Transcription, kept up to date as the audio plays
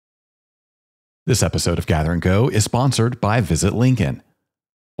This episode of Gather and Go is sponsored by Visit Lincoln.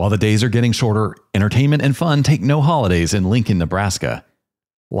 While the days are getting shorter, entertainment and fun take no holidays in Lincoln, Nebraska.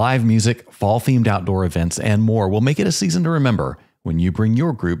 Live music, fall-themed outdoor events, and more will make it a season to remember when you bring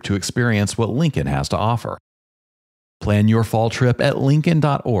your group to experience what Lincoln has to offer. Plan your fall trip at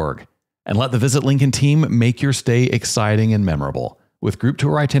lincoln.org and let the Visit Lincoln team make your stay exciting and memorable with group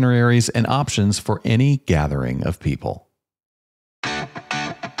tour itineraries and options for any gathering of people.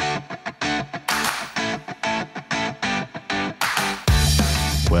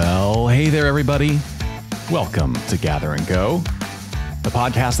 Well, hey there, everybody. Welcome to Gather and Go, the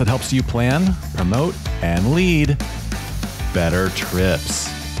podcast that helps you plan, promote, and lead better trips.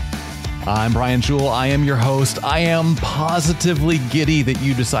 I'm Brian Jewell. I am your host. I am positively giddy that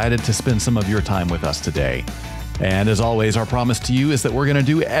you decided to spend some of your time with us today. And as always, our promise to you is that we're going to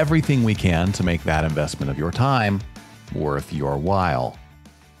do everything we can to make that investment of your time worth your while.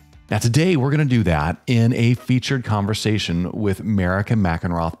 Now, today we're going to do that in a featured conversation with Marica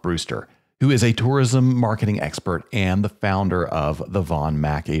Mackenroth Brewster, who is a tourism marketing expert and the founder of the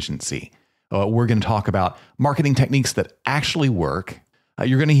Mack Agency. We're going to talk about marketing techniques that actually work.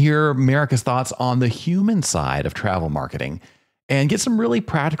 You're going to hear Marica's thoughts on the human side of travel marketing and get some really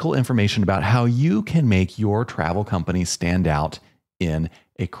practical information about how you can make your travel company stand out in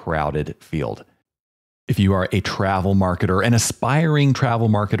a crowded field. If you are a travel marketer, an aspiring travel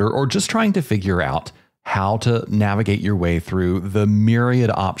marketer, or just trying to figure out how to navigate your way through the myriad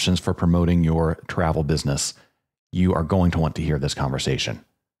options for promoting your travel business, you are going to want to hear this conversation.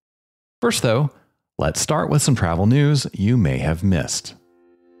 First, though, let's start with some travel news you may have missed.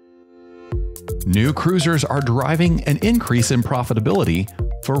 New cruisers are driving an increase in profitability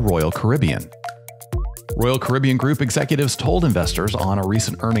for Royal Caribbean. Royal Caribbean Group executives told investors on a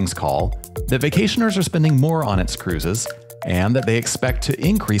recent earnings call that vacationers are spending more on its cruises and that they expect to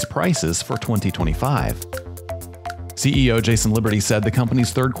increase prices for 2025. CEO Jason Liberty said the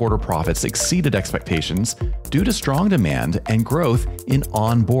company's third quarter profits exceeded expectations due to strong demand and growth in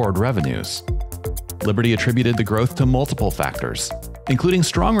onboard revenues. Liberty attributed the growth to multiple factors, including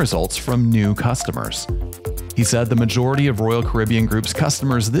strong results from new customers. He said the majority of Royal Caribbean Group's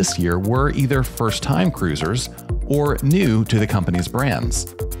customers this year were either first-time cruisers or new to the company's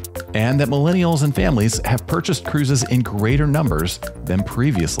brands, and that millennials and families have purchased cruises in greater numbers than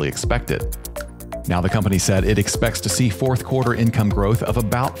previously expected. Now, the company said it expects to see fourth quarter income growth of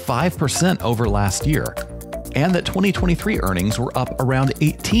about 5% over last year, and that 2023 earnings were up around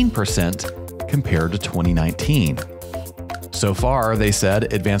 18% compared to 2019. So far, they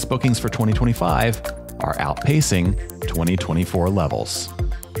said advanced bookings for 2025 are outpacing 2024 levels.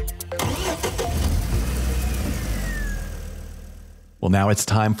 Well, now it's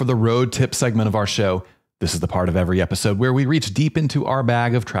time for the road tip segment of our show. This is the part of every episode where we reach deep into our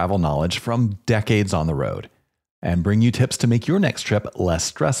bag of travel knowledge from decades on the road and bring you tips to make your next trip less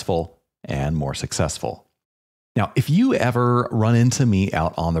stressful and more successful. Now, if you ever run into me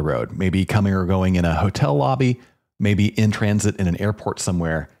out on the road, maybe coming or going in a hotel lobby, maybe in transit in an airport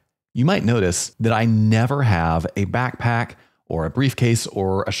somewhere, you might notice that I never have a backpack or a briefcase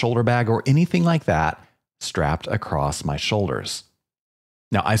or a shoulder bag or anything like that strapped across my shoulders.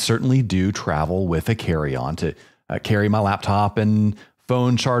 Now, I certainly do travel with a carry-on to carry my laptop and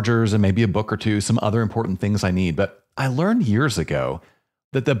phone chargers and maybe a book or two, some other important things I need. But I learned years ago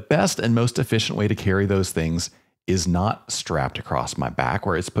that the best and most efficient way to carry those things is not strapped across my back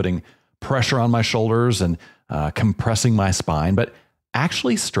where it's putting pressure on my shoulders and compressing my spine, but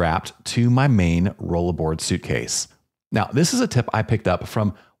actually strapped to my main rollerboard suitcase. Now, this is a tip I picked up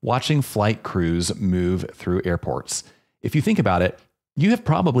from watching flight crews move through airports. If you think about it, you have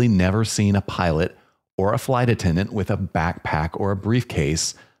probably never seen a pilot or a flight attendant with a backpack or a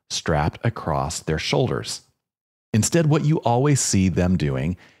briefcase strapped across their shoulders. Instead, what you always see them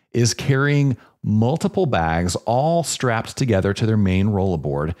doing is carrying multiple bags all strapped together to their main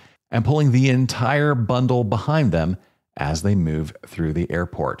rollerboard and pulling the entire bundle behind them as they move through the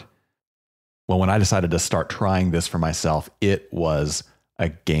airport. Well, when I decided to start trying this for myself, it was a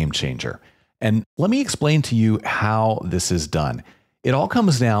game changer. And let me explain to you how this is done. It all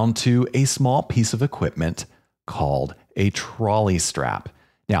comes down to a small piece of equipment called a trolley strap.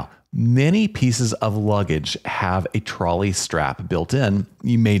 Now, many pieces of luggage have a trolley strap built in.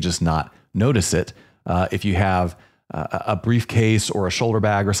 You may just not notice it. If you have a briefcase or a shoulder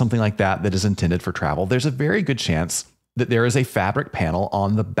bag or something like that that is intended for travel, there's a very good chance that there is a fabric panel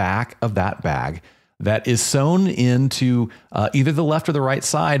on the back of that bag that is sewn into either the left or the right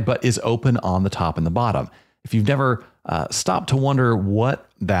side, but is open on the top and the bottom. If you've never stopped to wonder what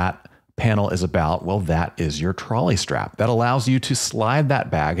that panel is about? Well, that is your trolley strap. That allows you to slide that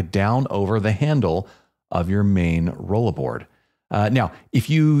bag down over the handle of your main rollerboard. Now,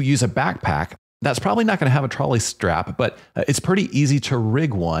 if you use a backpack, that's probably not going to have a trolley strap, but it's pretty easy to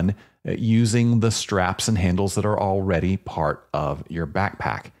rig one using the straps and handles that are already part of your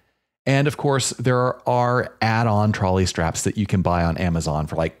backpack. And of course, there are add-on trolley straps that you can buy on Amazon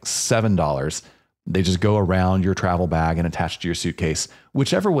for like $7. They just go around your travel bag and attach to your suitcase.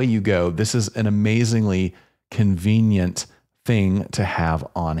 Whichever way you go, this is an amazingly convenient thing to have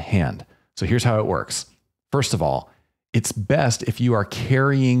on hand. So here's how it works. First of all, it's best if you are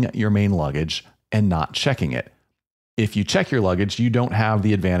carrying your main luggage and not checking it. If you check your luggage, you don't have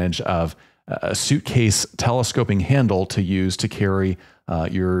the advantage of a suitcase telescoping handle to use to carry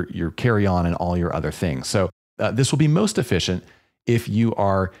your carry-on and all your other things. So this will be most efficient if you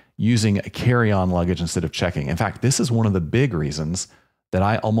are using a carry-on luggage instead of checking. In fact, this is one of the big reasons that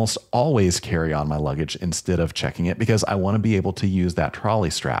I almost always carry on my luggage instead of checking it, because I want to be able to use that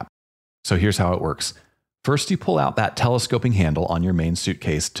trolley strap. So here's how it works. First, you pull out that telescoping handle on your main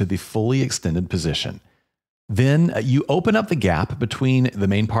suitcase to the fully extended position. Then you open up the gap between the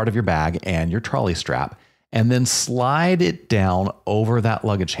main part of your bag and your trolley strap, and then slide it down over that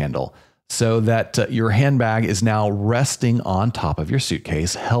luggage handle so that your handbag is now resting on top of your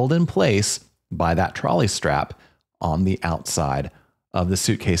suitcase, held in place by that trolley strap on the outside of the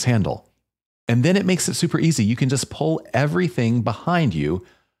suitcase handle. And then it makes it super easy. You can just pull everything behind you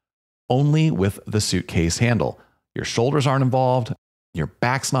only with the suitcase handle. Your shoulders aren't involved. Your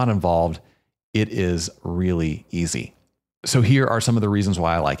back's not involved. It is really easy. So here are some of the reasons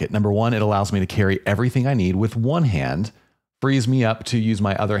why I like it. Number one, it allows me to carry everything I need with one hand, frees me up to use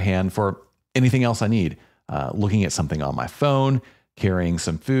my other hand for anything else I need. Looking at something on my phone, carrying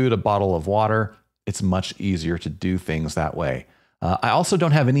some food, a bottle of water. It's much easier to do things that way. I also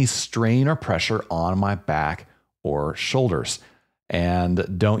don't have any strain or pressure on my back or shoulders.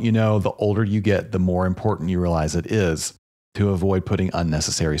 And don't you know, the older you get, the more important you realize it is to avoid putting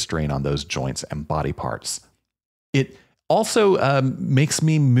unnecessary strain on those joints and body parts. It also makes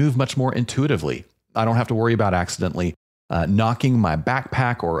me move much more intuitively. I don't have to worry about accidentally knocking my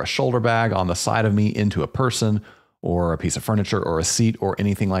backpack or a shoulder bag on the side of me into a person or a piece of furniture or a seat or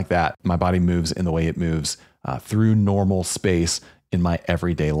anything like that. My body moves in the way it moves through normal space in my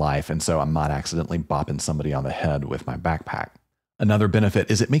everyday life. And so I'm not accidentally bopping somebody on the head with my backpack. Another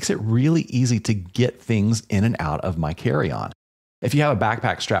benefit is it makes it really easy to get things in and out of my carry-on. If you have a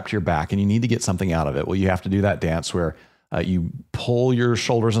backpack strapped to your back and you need to get something out of it, well, you have to do that dance where you pull your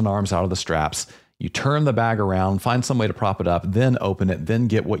shoulders and arms out of the straps, you turn the bag around, find some way to prop it up, then open it, then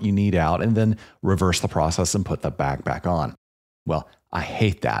get what you need out, and then reverse the process and put the bag back on. Well, I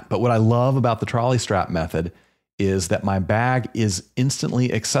hate that. But what I love about the trolley strap method is that my bag is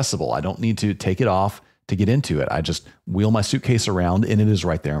instantly accessible. I don't need to take it off to get into it. I just wheel my suitcase around and it is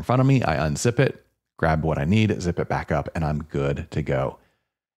right there in front of me. I unzip it, grab what I need, zip it back up, and I'm good to go.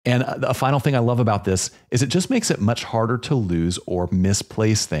 And a final thing I love about this is it just makes it much harder to lose or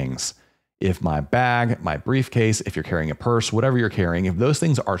misplace things. If my bag, my briefcase, if you're carrying a purse, whatever you're carrying, if those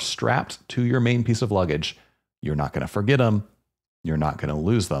things are strapped to your main piece of luggage, you're not going to forget them. You're not going to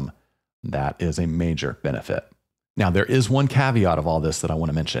lose them. That is a major benefit. Now, there is one caveat of all this that I want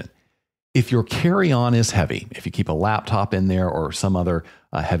to mention. If your carry-on is heavy, if you keep a laptop in there or some other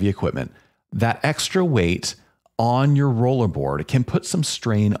heavy equipment, that extra weight on your rollerboard can put some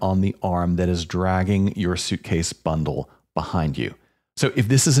strain on the arm that is dragging your suitcase bundle behind you. So if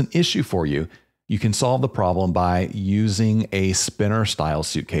this is an issue for you, you can solve the problem by using a spinner-style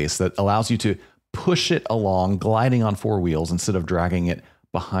suitcase that allows you to push it along, gliding on 4 wheels instead of dragging it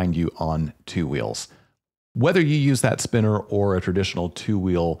behind you on 2 wheels. Whether you use that spinner or a traditional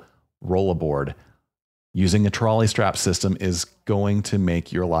 2-wheel rollerboard, using a trolley strap system is going to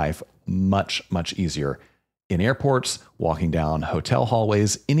make your life much, much easier. In airports, walking down hotel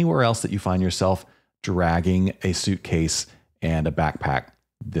hallways, anywhere else that you find yourself dragging a suitcase and a backpack,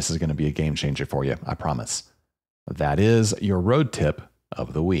 this is going to be a game changer for you, I promise. That is your road tip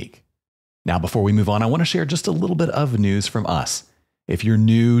of the week. Now, before we move on, I want to share just a little bit of news from us. If you're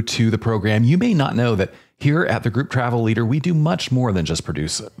new to the program, you may not know that here at the Group Travel Leader, we do much more than just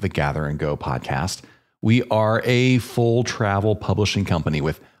produce the Gather and Go podcast. We are a full travel publishing company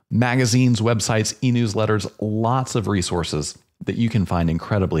with magazines, websites, e-newsletters, lots of resources that you can find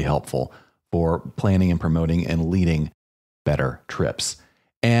incredibly helpful for planning and promoting and leading better trips.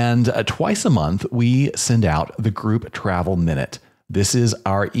 And twice a month, we send out the Group Travel Minute. This is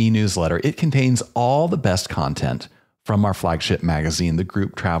our e-newsletter. It contains all the best content from our flagship magazine, the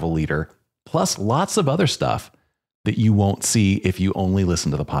Group Travel Leader, plus lots of other stuff that you won't see if you only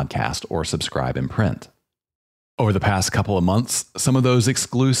listen to the podcast or subscribe in print. Over the past couple of months, some of those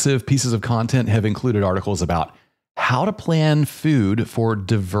exclusive pieces of content have included articles about how to plan food for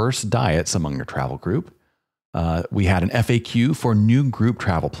diverse diets among your travel group. We had an FAQ for new group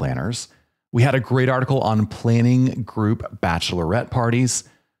travel planners. We had a great article on planning group bachelorette parties.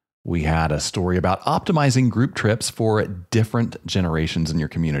 We had a story about optimizing group trips for different generations in your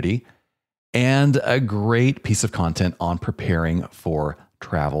community, and a great piece of content on preparing for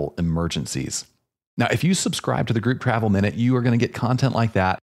travel emergencies. Now, if you subscribe to the Group Travel Minute, you are going to get content like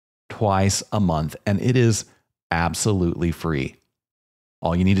that twice a month, and it is absolutely free.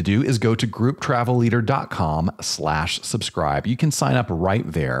 All you need to do is go to grouptravelleader.com/subscribe. You can sign up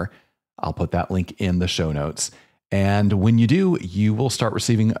right there. I'll put that link in the show notes. And when you do, you will start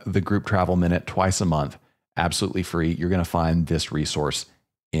receiving the Group Travel Minute twice a month, absolutely free. You're going to find this resource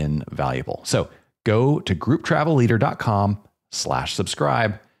invaluable. So go to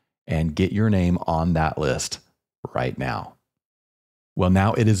grouptravelleader.com/subscribe and get your name on that list right now. Well,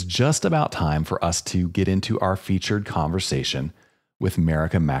 now it is just about time for us to get into our featured conversation with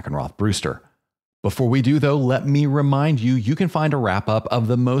Marica Mackenroth Brewster. Before we do, though, let me remind you, you can find a wrap-up of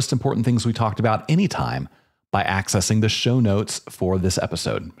the most important things we talked about anytime by accessing the show notes for this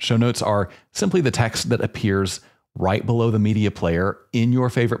episode. Show notes are simply the text that appears right below the media player in your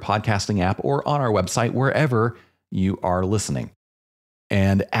favorite podcasting app or on our website, wherever you are listening.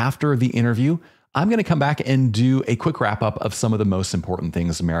 And after the interview, I'm going to come back and do a quick wrap-up of some of the most important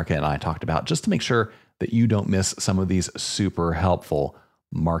things Marica and I talked about, just to make sure that you don't miss some of these super helpful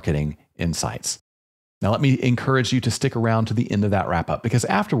marketing insights. Now, let me encourage you to stick around to the end of that wrap-up, because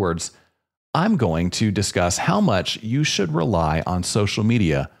afterwards, I'm going to discuss how much you should rely on social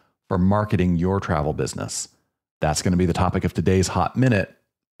media for marketing your travel business. That's going to be the topic of today's Hot Minute.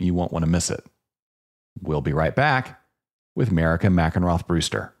 You won't want to miss it. We'll be right back with Marica Mackenroth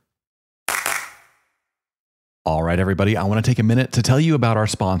Brewster. All right, everybody, I want to take a minute to tell you about our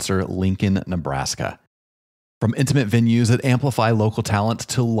sponsor, Lincoln, Nebraska. From intimate venues that amplify local talent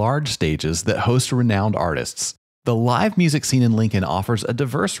to large stages that host renowned artists, the live music scene in Lincoln offers a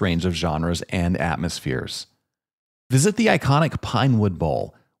diverse range of genres and atmospheres. Visit the iconic Pinewood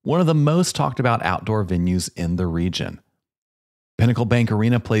Bowl, one of the most talked about outdoor venues in the region. Pinnacle Bank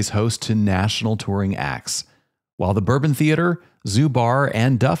Arena plays host to national touring acts, while the Bourbon Theater, Zoo Bar,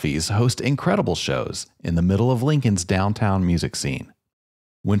 and Duffy's host incredible shows in the middle of Lincoln's downtown music scene.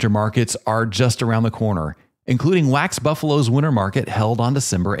 Winter markets are just around the corner, including Wax Buffalo's Winter Market held on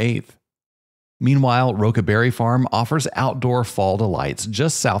December 8th. Meanwhile, Roca Berry Farm offers outdoor fall delights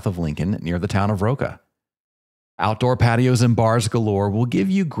just south of Lincoln near the town of Roca. Outdoor patios and bars galore will give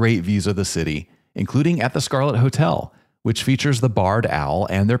you great views of the city, including at the Scarlet Hotel, which features the Barred Owl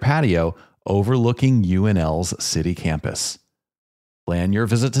and their patio overlooking UNL's city campus. Plan your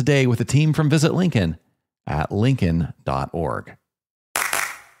visit today with a team from Visit Lincoln at lincoln.org.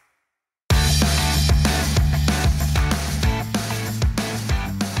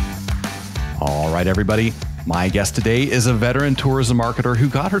 All right, everybody. My guest today is a veteran tourism marketer who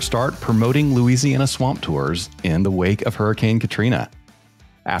got her start promoting Louisiana swamp tours in the wake of Hurricane Katrina.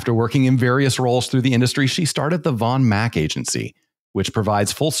 After working in various roles through the industry, she started the Mack Agency, which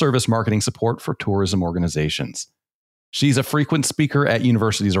provides full-service marketing support for tourism organizations. She's a frequent speaker at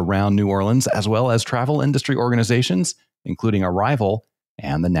universities around New Orleans, as well as travel industry organizations, including Arrival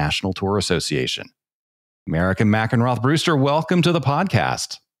and the National Tour Association. Marica Mackenroth Brewster, welcome to the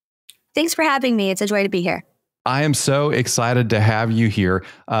podcast. Thanks for having me. It's a joy to be here. I am so excited to have you here.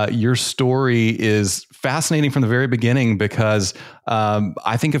 Your story is fascinating from the very beginning because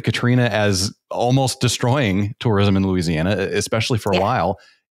I think of Katrina as almost destroying tourism in Louisiana, especially for a while.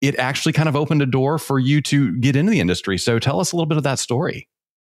 It actually kind of opened a door for you to get into the industry. So tell us a little bit of that story.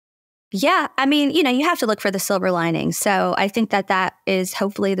 Yeah. I mean, you have to look for the silver lining. So I think that is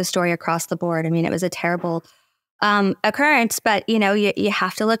hopefully the story across the board. I mean, it was a terrible occurrence, but you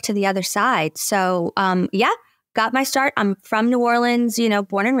have to look to the other side. So got my start. I'm from New Orleans,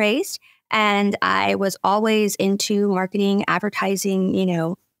 born and raised, and I was always into marketing,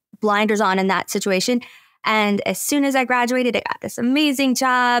 advertising, blinders on in that situation. And as soon as I graduated, I got this amazing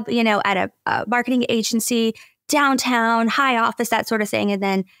job, at a marketing agency, downtown, high office, that sort of thing. And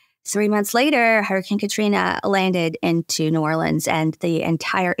then 3 months later, Hurricane Katrina landed into New Orleans, and the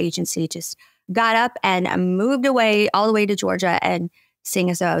entire agency just got up and moved away all the way to Georgia. And seeing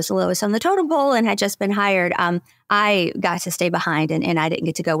as though I was the lowest on the totem pole and had just been hired, I got to stay behind and I didn't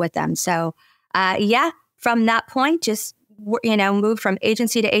get to go with them. So from that point, just, moved from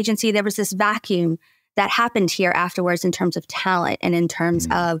agency to agency. There was this vacuum that happened here afterwards in terms of talent and in terms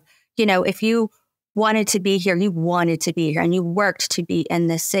of, if you wanted to be here. You wanted to be here and you worked to be in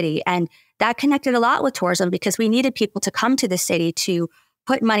this city. And that connected a lot with tourism because we needed people to come to the city to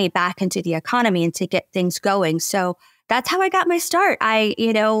put money back into the economy and to get things going. So that's how I got my start. I,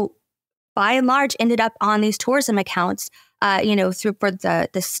 by and large, ended up on these tourism accounts, through for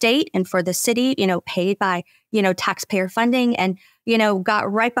the state and for the city, paid by, taxpayer funding, and,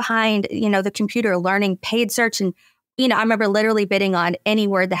 got right behind, the computer learning paid search. And, I remember literally bidding on any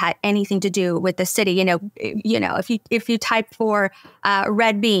word that had anything to do with the city. If you typed for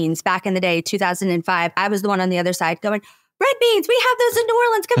red beans back in the day, 2005, I was the one on the other side going, red beans, we have those in New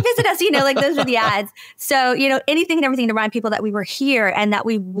Orleans, come visit us. Those are the ads. So, anything and everything to remind people that we were here and that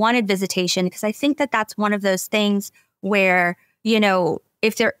we wanted visitation. Because I think that that's one of those things where,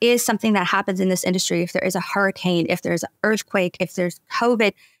 if there is something that happens in this industry, if there is a hurricane, if there's an earthquake, if there's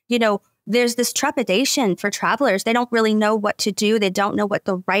COVID, there's this trepidation for travelers. They don't really know what to do. They don't know what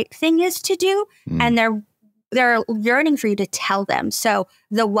the right thing is to do. And they're yearning for you to tell them. So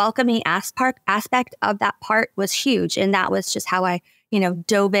the welcoming aspect of that part was huge. And that was just how I,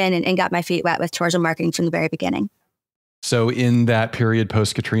 dove in and got my feet wet with tourism marketing from the very beginning. So in that period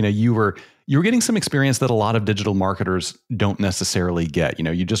post-Katrina, you were getting some experience that a lot of digital marketers don't necessarily get.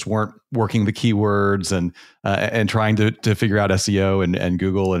 You just weren't working the keywords and trying to figure out SEO and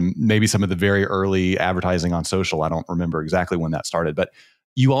Google and maybe some of the very early advertising on social. I don't remember exactly when that started, but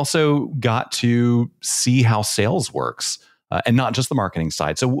you also got to see how sales works and not just the marketing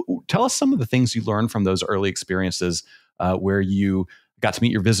side. So tell us some of the things you learned from those early experiences where you got to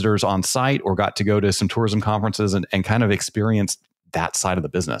meet your visitors on site or got to go to some tourism conferences and kind of experience that side of the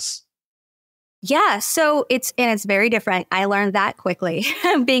business. Yeah, so it's very different. I learned that quickly,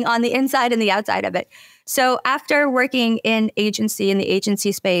 being on the inside and the outside of it. So after working in the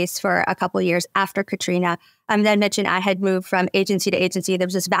agency space for a couple of years after Katrina, then mentioned I had moved from agency to agency. There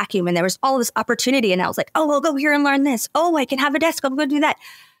was this vacuum and there was all this opportunity. And I was like, oh, I'll go here and learn this. Oh, I can have a desk. I'm going to do that.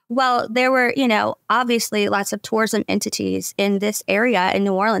 Well, there were, obviously lots of tourism entities in this area in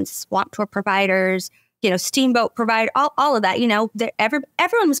New Orleans, swamp tour providers, steamboat provider, all of that,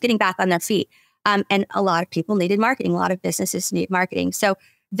 everyone was getting back on their feet. And a lot of people needed marketing. A lot of businesses need marketing. So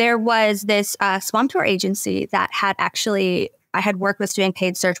there was this swamp tour agency that I had worked with doing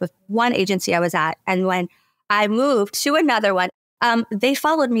paid search with one agency I was at. And when I moved to another one, they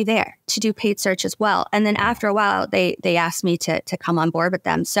followed me there to do paid search as well. And then after a while, they asked me to come on board with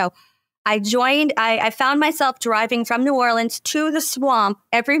them. So I joined, I found myself driving from New Orleans to the swamp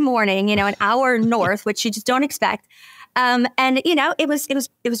every morning, an hour north, which you just don't expect. And it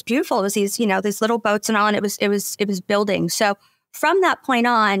was beautiful. It was these little boats and all, and it was building. So from that point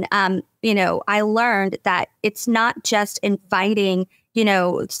on, I learned that it's not just inviting,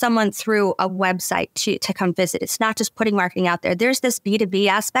 someone through a website to come visit. It's not just putting marketing out there. There's this B2B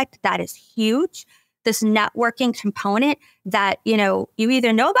aspect that is huge. This networking component that, you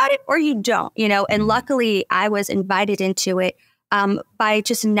either know about it or you don't, and luckily I was invited into it by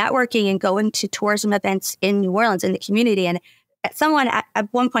just networking and going to tourism events in New Orleans in the community. And someone at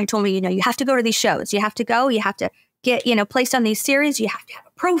one point told me, you have to go to these shows. You have to go. You have to get, placed on these series. You have to have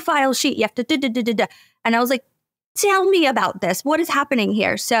a profile sheet. You have to And I was like, tell me about this. What is happening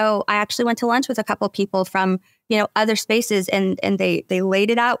here? So I actually went to lunch with a couple of people from, other spaces and they laid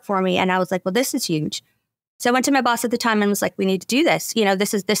it out for me. And I was like, well, this is huge. So I went to my boss at the time and was like, we need to do this.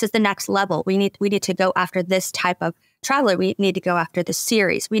 This is the next level. We need to go after this type of traveler. We need to go after the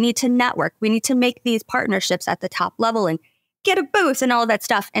series. We need to network. We need to make these partnerships at the top level and get a booth and all that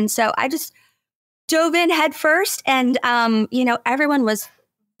stuff. And so I just dove in head first and, everyone was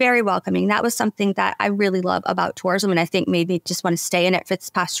very welcoming. That was something that I really love about tourism. And I think maybe just want to stay in it for this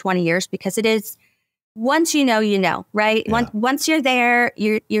past 20 years because it is, once you know, right? Yeah. Once you're there,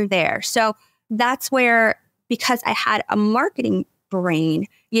 you're there. So that's where, because I had a marketing brain,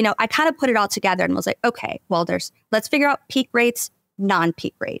 I kind of put it all together and was like, okay, well, let's figure out peak rates,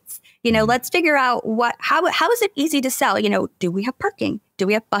 non-peak rates. Let's figure out how is it easy to sell? Do we have parking? Do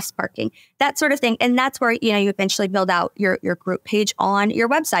we have bus parking? That sort of thing. And that's where, you eventually build out your group page on your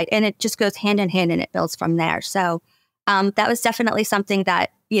website, and it just goes hand in hand and it builds from there. So that was definitely something that,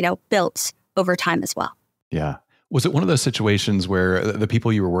 built over time as well. Yeah. Was it one of those situations where the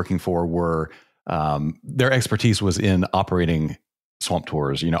people you were working for were, their expertise was in operating swamp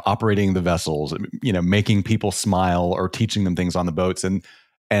tours, operating the vessels, making people smile or teaching them things on the boats.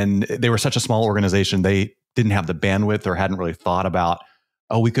 And they were such a small organization, they didn't have the bandwidth or hadn't really thought about,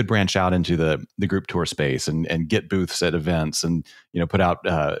 we could branch out into the group tour space and get booths at events and, put out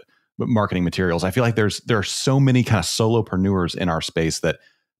marketing materials. I feel like there are so many kind of solopreneurs in our space that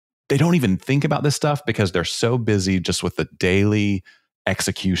they don't even think about this stuff because they're so busy just with the daily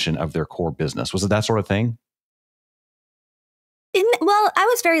execution of their core business? Was it that sort of thing? Well, I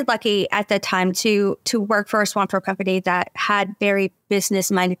was very lucky at the time to work for a Swamp company that had very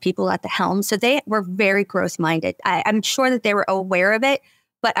business-minded people at the helm. So they were very growth-minded. I'm sure that they were aware of it,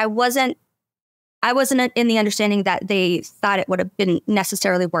 but I wasn't in the understanding that they thought it would have been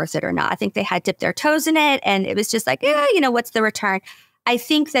necessarily worth it or not. I think they had dipped their toes in it, and it was just like, yeah, what's the return? I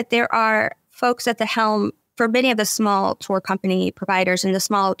think that there are folks at the helm for many of the small tour company providers and the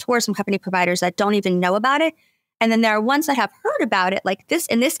small tourism company providers that don't even know about it. And then there are ones that have heard about it, like this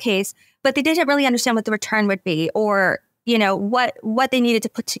in this case, but they didn't really understand what the return would be, or what they needed to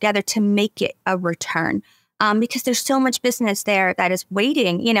put together to make it a return. Because there's so much business there that is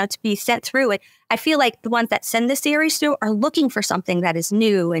waiting, to be sent through it. I feel like the ones that send the series through are looking for something that is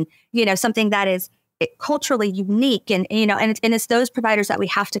new and something that is culturally unique, and it's those providers that we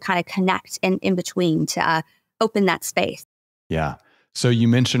have to kind of connect in between to open that space. Yeah. So you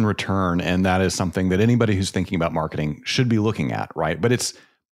mentioned return, and that is something that anybody who's thinking about marketing should be looking at, right? But it's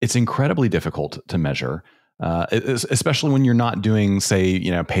incredibly difficult to measure, especially when you're not doing, say,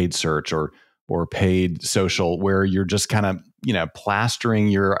 paid search or paid social, where you're just kind of, plastering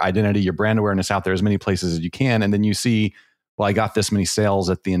your identity, your brand awareness out there as many places as you can. And then you see, well, I got this many sales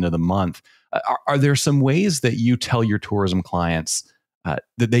at the end of the month. Are there some ways that you tell your tourism clients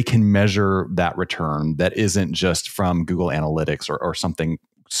that they can measure that return that isn't just from Google Analytics or something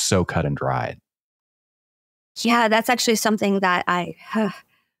so cut and dried? Yeah, that's actually something that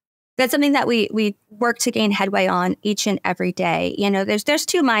that's something that we work to gain headway on each and every day. There's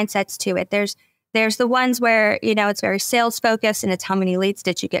two mindsets to it. There's the ones where, it's very sales focused and it's how many leads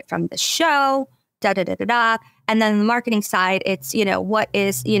did you get from the show, da-da-da-da-da. And then the marketing side, it's, what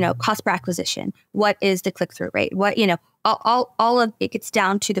is, cost per acquisition? What is the click-through rate? What, all of it gets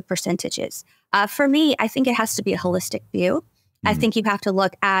down to the percentages. For me, I think it has to be a holistic view. I think you have to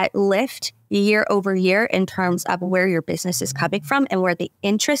look at lift year over year in terms of where your business is coming from and where the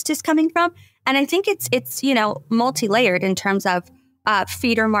interest is coming from. And I think it's multi-layered in terms of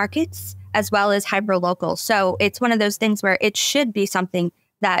feeder markets as well as hyper-local. So it's one of those things where it should be something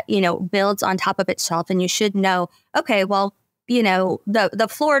that, builds on top of itself. And you should know, okay, well, the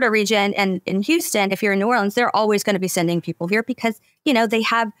Florida region and in Houston, if you're in New Orleans, they're always going to be sending people here because, they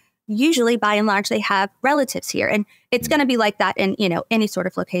have usually, by and large, they have relatives here. And it's going to be like that in, any sort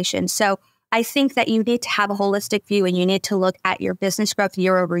of location. So I think that you need to have a holistic view and you need to look at your business growth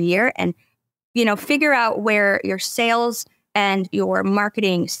year over year and, figure out where your sales and your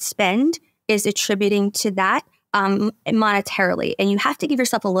marketing spend is attributing to that monetarily. And you have to give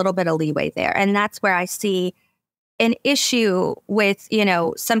yourself a little bit of leeway there. And that's where I see an issue with,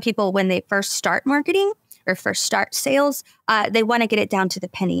 some people when they first start marketing or first start sales, they want to get it down to the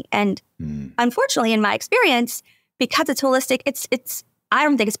penny. And unfortunately, in my experience, because it's holistic, I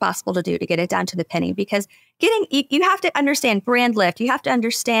don't think it's possible to get it down to the penny, because you have to understand brand lift. You have to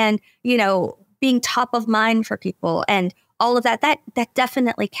understand, being top of mind for people and all of that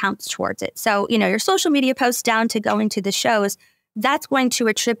definitely counts towards it. So, your social media posts down to going to the shows, that's going to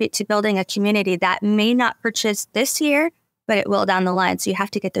attribute to building a community that may not purchase this year, but it will down the line. So you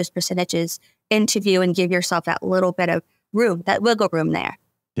have to get those percentages into view and give yourself that little bit of room, that wiggle room there.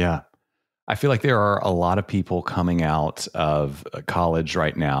 Yeah. I feel like there are a lot of people coming out of college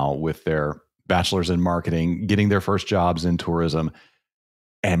right now with their bachelor's in marketing, getting their first jobs in tourism,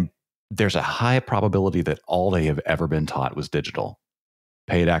 and there's a high probability that all they have ever been taught was digital,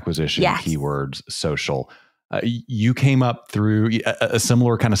 paid acquisition, keywords, social. You came up through a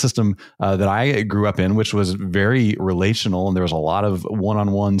similar kind of system that I grew up in, which was very relational. And there was a lot of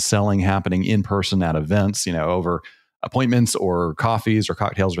one-on-one selling happening in person at events, over appointments or coffees or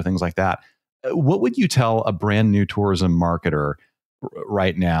cocktails or things like that. What would you tell a brand new tourism marketer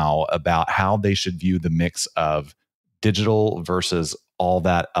right now about how they should view the mix of digital versus all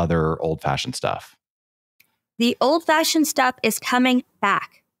that other old-fashioned stuff? The old-fashioned stuff is coming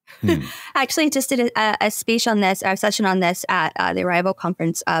back. Actually, just did a speech on this, a session on this at the Arrival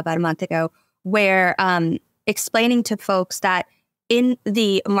conference about a month ago, where explaining to folks that in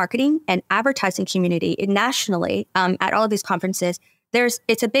the marketing and advertising community nationally, at all of these conferences,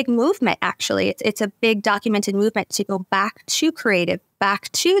 it's a big movement, actually. It's a big documented movement to go back to creative,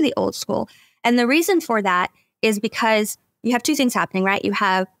 back to the old school. And the reason for that is because you have two things happening, right? You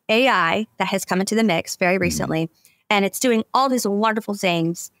have AI that has come into the mix very recently, and it's doing all these wonderful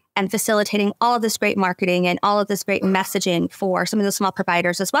things and facilitating all of this great marketing and all of this great messaging for some of the small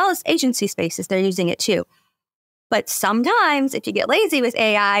providers, as well as agency spaces. They're using it too. But sometimes if you get lazy with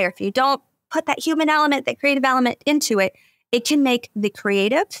AI, or if you don't put that human element, that creative element into it, it can make the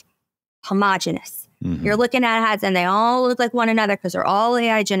creative homogenous. You're looking at ads and they all look like one another because they're all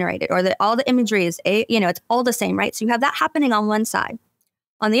AI generated, or all the imagery is, it's all the same, right? So you have that happening on one side.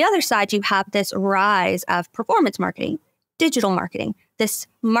 On the other side, you have this rise of performance marketing, digital marketing, this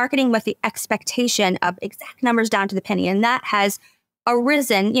marketing with the expectation of exact numbers down to the penny. And that has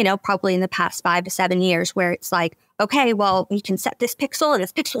arisen, probably in the past 5 to 7 years, where it's like, okay, well, you can set this pixel and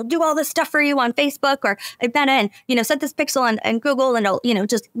this pixel will do all this stuff for you on Facebook or Meta, and, set this pixel and Google and it'll,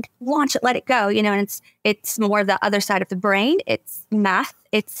 just launch it, let it go, and it's more the other side of the brain. It's math.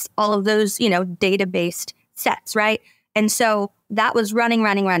 It's all of those, data-based sets, right? And so that was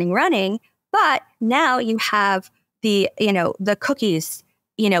running. But now you have the cookies,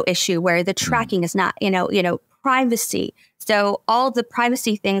 issue where the tracking is not, privacy. So all the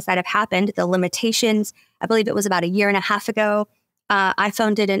privacy things that have happened, the limitations, I believe it was about 1.5 years ago,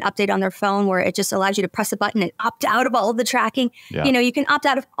 iPhone did an update on their phone where it just allows you to press a button and opt out of all of the tracking. Yeah. You can opt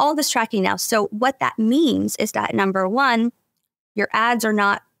out of all this tracking now. So what that means is that, number one, your ads are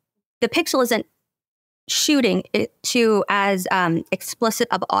not, the pixel isn't shooting it to as explicit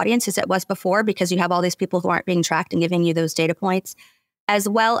of audience as it was before, because you have all these people who aren't being tracked and giving you those data points, as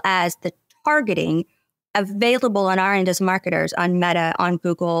well as the targeting available on our end as marketers on Meta, on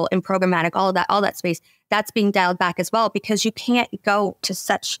Google, and programmatic, all that space, that's being dialed back as well, because you can't go to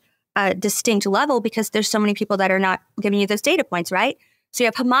such a distinct level because there's so many people that are not giving you those data points, right? So you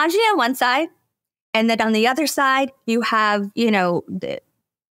have homogeneity on one side, and then on the other side, you have,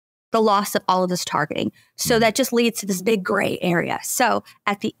 the loss of all of this targeting. So that just leads to this big gray area. So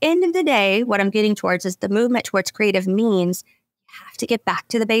at the end of the day, what I'm getting towards is the movement towards creative means you have to get back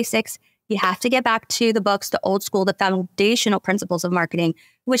to the basics. You have to get back to the books, the old school, the foundational principles of marketing,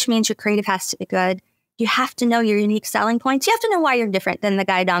 which means your creative has to be good. You have to know your unique selling points. You have to know why you're different than the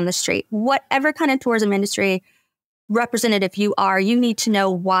guy down the street. Whatever kind of tourism industry representative you are, you need to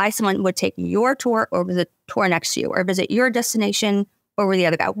know why someone would take your tour over the tour next to you, or visit your destination over the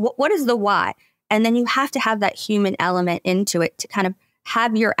other guy. What is the why? And then you have to have that human element into it to kind of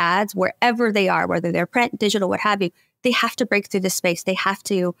have your ads wherever they are, whether they're print, digital, what have you. They have to break through the space. They have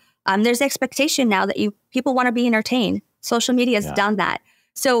to. There's expectation now that people want to be entertained. Social media has done that.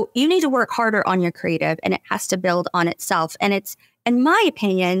 So you need to work harder on your creative, and it has to build on itself. And it's, in my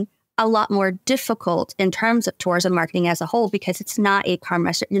opinion, a lot more difficult in terms of tourism marketing as a whole, because it's not a karma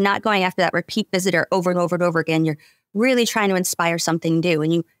restaurant. You're not going after that repeat visitor over and over and over again. You're really trying to inspire something new.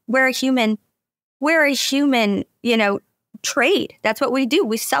 And we're a human, trade. That's what we do.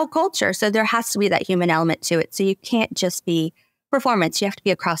 We sell culture. So there has to be that human element to it. So you can't just be performance. You have to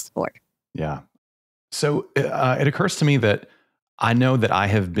be across the board. Yeah. So it occurs to me that I know that I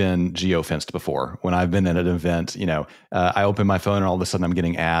have been geofenced before when I've been at an event. I open my phone and all of a sudden I'm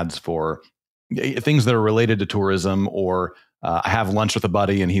getting ads for things that are related to tourism, or I have lunch with a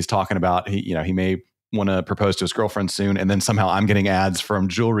buddy and he's talking about, he may want to propose to his girlfriend soon. And then somehow I'm getting ads from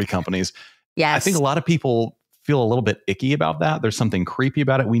jewelry companies. Yes. I think a lot of people feel a little bit icky about that. There's something creepy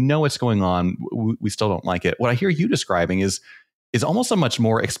about it. We know what's going on. We still don't like it. What I hear you describing is almost a much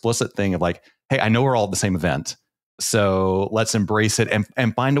more explicit thing of like, hey, I know we're all at the same event, so let's embrace it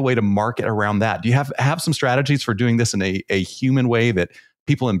and find a way to market around that. Do you have some strategies for doing this in a human way that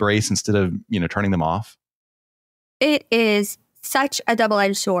people embrace instead of, turning them off? It is such a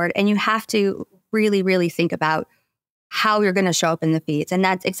double-edged sword, and you have to really, really think about how you're going to show up in the feeds. And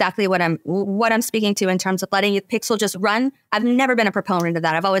that's exactly what I'm speaking to in terms of letting your pixel just run. I've never been a proponent of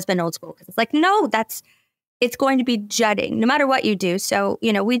that. I've always been old school, because it's like, no, it's going to be jutting no matter what you do. So,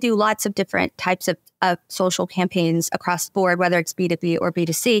 we do lots of different types of social campaigns across the board, whether it's B2B or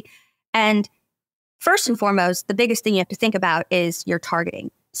B2C. And first and foremost, the biggest thing you have to think about is your targeting.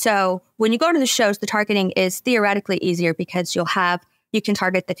 So when you go to the shows, the targeting is theoretically easier, because you can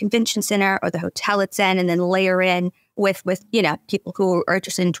target the convention center or the hotel it's in, and then layer in with people who are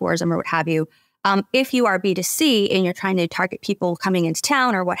interested in tourism or what have you. If you are B2C and you're trying to target people coming into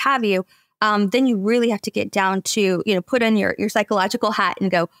town or what have you, then you really have to get down to, put on your psychological hat and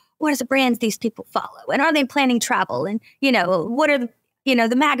go, what are the brands these people follow? And are they planning travel? And, what are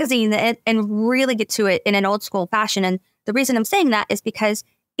the magazine, and really get to it in an old school fashion. And the reason I'm saying that is because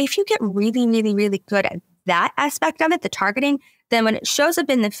if you get really, really, really good at that aspect of it, the targeting, then when it shows up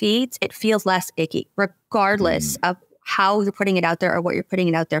in the feeds, it feels less icky, regardless of how you're putting it out there or what you're putting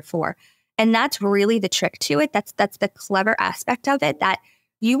it out there for. And that's really the trick to it. That's the clever aspect of it, that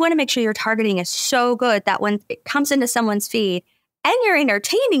you want to make sure your targeting is so good that when it comes into someone's feed and you're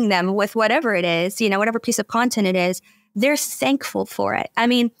entertaining them with whatever it is, whatever piece of content it is, they're thankful for it. I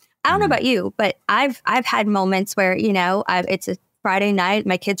mean, I don't know about you, but I've had moments where, it's a Friday night,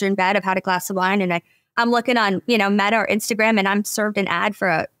 my kids are in bed, I've had a glass of wine, and I'm looking on, Meta or Instagram, and I'm served an ad for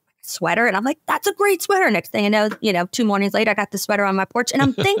a sweater. And I'm like, that's a great sweater. Next thing I know, 2 mornings later, I got the sweater on my porch and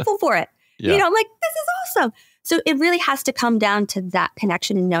I'm thankful for it. Yeah. I'm like, this is awesome. So it really has to come down to that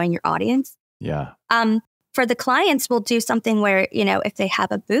connection and knowing your audience. Yeah. For the clients, we'll do something where, if they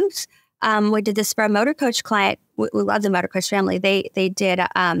have a booth, we did this for a motor coach client. We love the motor coach family. They did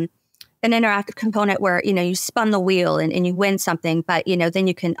an interactive component where, you spun the wheel and you win something, but, then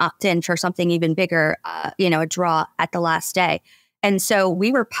you can opt in for something even bigger, a draw at the last day. And so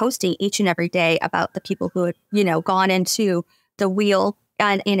we were posting each and every day about the people who had, gone into the wheel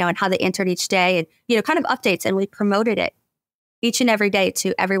and, and how they entered each day and, kind of updates. And we promoted it each and every day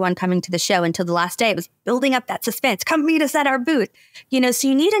to everyone coming to the show until the last day. It was building up that suspense. Come meet us at our booth. So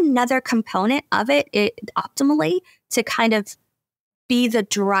you need another component of it optimally to kind of be the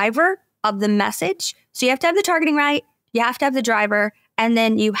driver of the message. So you have to have the targeting right. You have to have the driver, and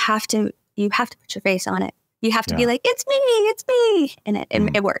then you have to put your face on it. You have to be like, it's me, and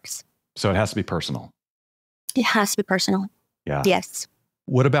it works. So it has to be personal. It has to be personal. Yeah. Yes.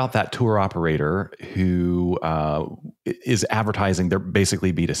 What about that tour operator who is advertising? They're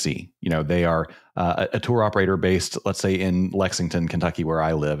basically B2C. They are a tour operator based, let's say, in Lexington, Kentucky, where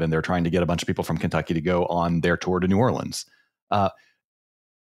I live, and they're trying to get a bunch of people from Kentucky to go on their tour to New Orleans.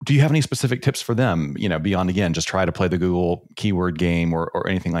 Do you have any specific tips for them, beyond, again, just try to play the Google keyword game or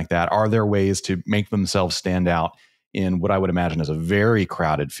anything like that? Are there ways to make themselves stand out in what I would imagine is a very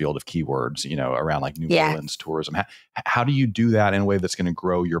crowded field of keywords, around like New Orleans tourism? How do you do that in a way that's going to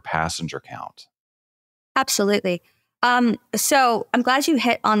grow your passenger count? Absolutely. So I'm glad you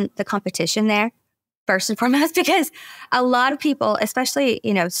hit on the competition there, first and foremost, because a lot of people, especially,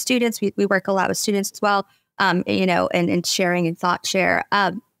 students, we work a lot with students as well, and sharing and thought share.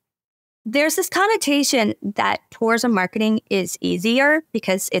 There's this connotation that tourism marketing is easier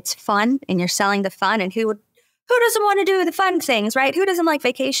because it's fun and you're selling the fun, and who doesn't want to do the fun things, right? Who doesn't like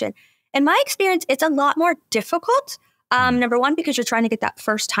vacation? In my experience, it's a lot more difficult. Number one, because you're trying to get that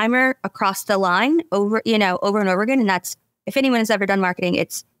first timer across the line over and over again. And that's, if anyone has ever done marketing,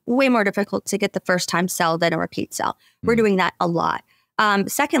 it's way more difficult to get the first time sell than a repeat sell. We're doing that a lot.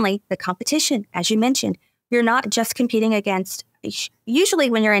 Secondly, the competition, as you mentioned, you're not just competing against, usually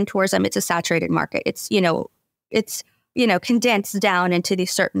when you're in tourism, it's a saturated market. It's condensed down into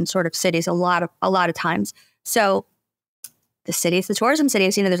these certain sort of cities a lot of times. So the tourism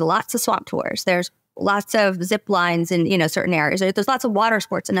cities, there's lots of swamp tours. There's lots of zip lines in, certain areas. There's lots of water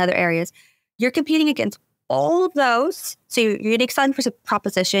sports in other areas. You're competing against all of those. So your unique selling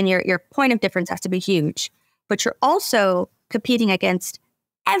proposition, your point of difference has to be huge. But you're also competing against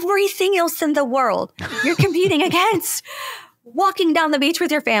everything else in the world. You're competing against walking down the beach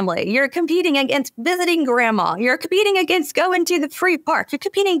with your family. You're competing against visiting grandma. You're competing against going to the free park. You're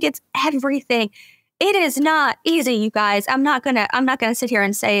competing against everything. It is not easy, you guys. I'm not gonna sit here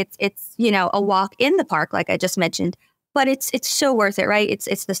and say it's a walk in the park like I just mentioned, but it's so worth it, right?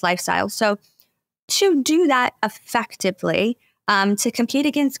 It's this lifestyle. So to do that effectively, to compete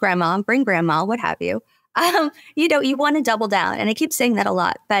against grandma, bring grandma, what have you, you want to double down. And I keep saying that a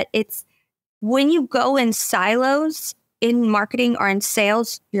lot, but it's when you go in silos in marketing or in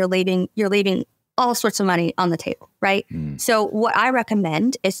sales, you're leaving all sorts of money on the table, right? So what I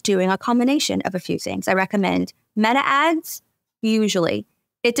recommend is doing a combination of a few things. I recommend meta ads. Usually,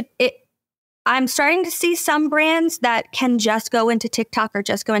 I'm starting to see some brands that can just go into TikTok or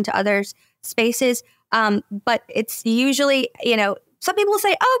just go into other spaces. But it's usually, some people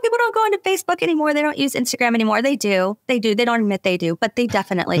say, oh, people don't go into Facebook anymore. They don't use Instagram anymore. They do. They don't admit they do, but they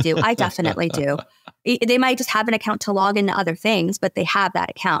definitely do. I definitely do. They might just have an account to log into other things, but they have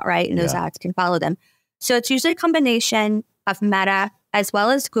that account, right? And those ads can follow them. So it's usually a combination of Meta as well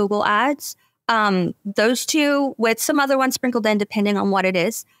as Google ads. Those two with some other ones sprinkled in depending on what it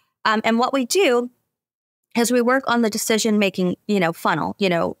is. And what we do is we work on the decision-making, funnel,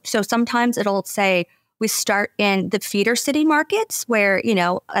 So sometimes it'll say we start in the feeder city markets where,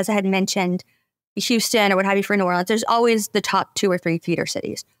 as I had mentioned, Houston or what have you for New Orleans, there's always the top 2 or 3 feeder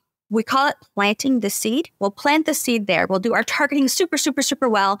cities. We call it planting the seed. We'll plant the seed there. We'll do our targeting super, super, super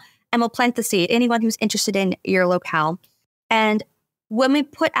well, and we'll plant the seed. Anyone who's interested in your locale. And when we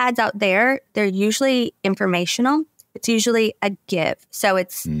put ads out there, they're usually informational. It's usually a give. So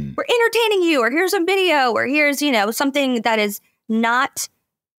it's, we're entertaining you, or here's a video, or here's, something that is not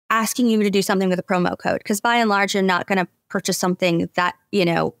asking you to do something with a promo code. Because by and large, you're not going to purchase something that,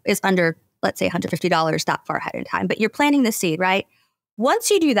 is under, let's say, $150 that far ahead in time. But you're planting the seed, right?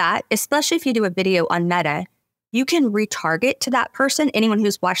 Once you do that, especially if you do a video on Meta, you can retarget to that person, anyone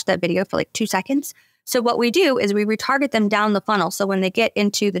who's watched that video for like 2 seconds. So what we do is we retarget them down the funnel. So when they get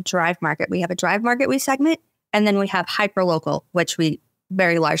into the drive market, we have a drive market we segment, and then we have hyperlocal, which we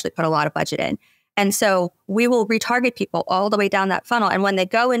very largely put a lot of budget in. And so we will retarget people all the way down that funnel. And when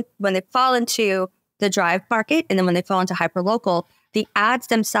they fall into the drive market, and then when they fall into hyperlocal, the ads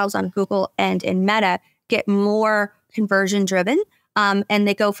themselves on Google and in Meta get more conversion driven. And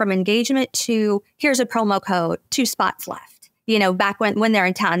they go from engagement to here's a promo code, 2 spots left. Back when they're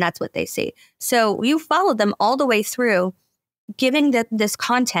in town, that's what they see. So you follow them all the way through, giving this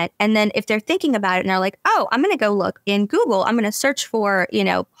content. And then if they're thinking about it and they're like, oh, I'm going to go look in Google, I'm going to search for,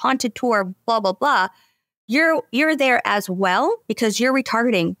 haunted tour, blah, blah, blah. You're there as well because you're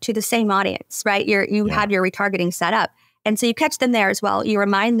retargeting to the same audience, right? You have your retargeting set up. And so you catch them there as well. You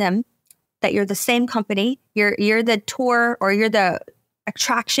remind them that you're the same company. You're the tour, or you're the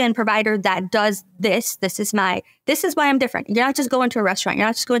attraction provider that does this. This is why I'm different. You're not just going to a restaurant. You're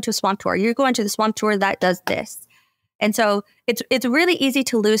not just going to a swamp tour. You're going to the swamp tour that does this. And so it's really easy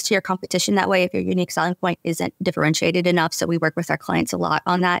to lose to your competition that way if your unique selling point isn't differentiated enough. So we work with our clients a lot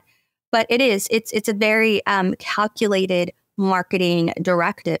on that. But it's a very calculated marketing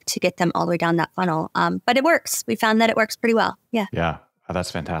directive to get them all the way down that funnel. But it works. We found that it works pretty well. Yeah. Yeah. Oh,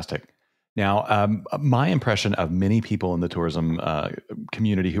 that's fantastic. Now, my impression of many people in the tourism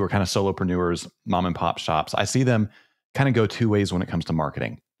community who are kind of solopreneurs, mom and pop shops, I see them kind of go 2 ways when it comes to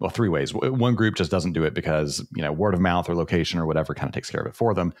marketing. Well, 3 ways. One group just doesn't do it because, word of mouth or location or whatever kind of takes care of it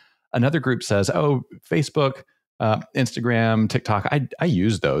for them. Another group says, oh, Facebook, Instagram, TikTok, I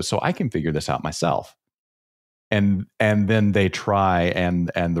use those, so I can figure this out myself. And then they try,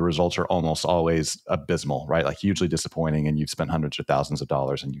 and the results are almost always abysmal, right? Like hugely disappointing, and you've spent hundreds of thousands of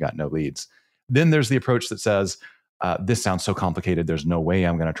dollars and you got no leads. Then there's the approach that says, this sounds so complicated, there's no way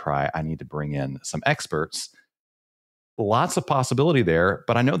I'm going to try. I need to bring in some experts. Lots of possibility there,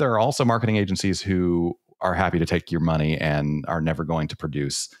 but I know there are also marketing agencies who are happy to take your money and are never going to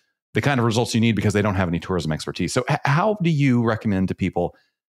produce the kind of results you need because they don't have any tourism expertise. So how do you recommend to people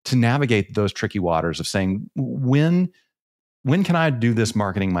to navigate those tricky waters of saying, when can I do this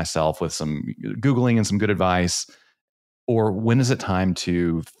marketing myself with some Googling and some good advice? Or when is it time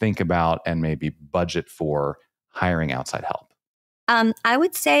to think about and maybe budget for hiring outside help? I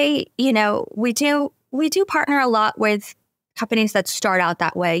would say, we do partner a lot with companies that start out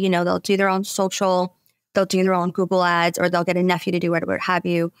that way. They'll do their own social, they'll do their own Google ads, or they'll get a nephew to do it, or what have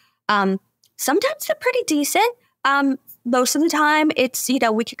you. Sometimes they're pretty decent. Most of the time it's,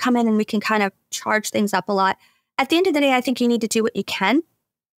 we could come in and we can kind of charge things up a lot. At the end of the day, I think you need to do what you can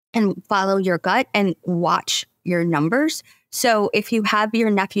and follow your gut and watch your numbers. So if you have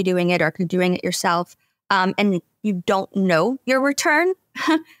your nephew doing it, or if you're doing it yourself, and you don't know your return,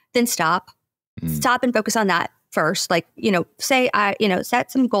 then stop. Stop and focus on that first. Like,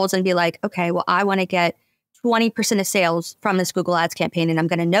 set some goals and be like, okay, well, I want to get 20% of sales from this Google Ads campaign. And I'm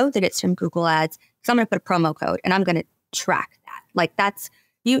going to know that it's from Google Ads because I'm going to put a promo code and I'm going to track that. Like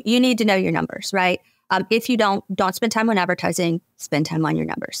you need to know your numbers, right? If you don't spend time on advertising, spend time on your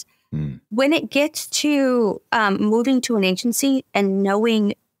numbers. When it gets to moving to an agency and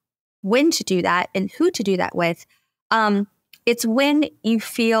knowing when to do that and who to do that with, it's when you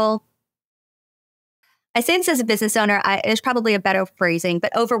feel, I say this as a business owner, there's probably a better phrasing,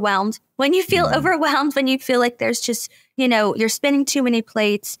 but overwhelmed. When you feel overwhelmed, when you feel like there's just, you're spinning too many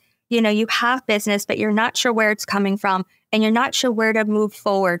plates, you have business, but you're not sure where it's coming from and you're not sure where to move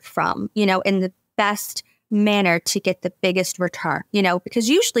forward from, in the best manner to get the biggest return, because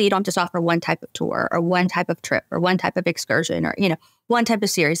usually you don't just offer one type of tour or one type of trip or one type of excursion or, one type of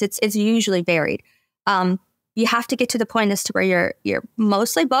series. It's usually varied. You have to get to the point as to where you're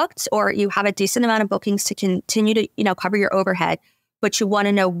mostly booked, or you have a decent amount of bookings to continue to, cover your overhead, but you want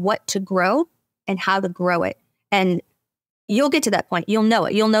to know what to grow and how to grow it. And you'll get to that point. You'll know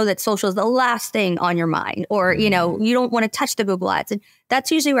it. You'll know that social is the last thing on your mind, or, you don't want to touch the Google ads. And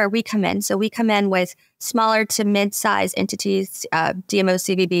that's usually where we come in. So we come in with smaller to mid-size entities,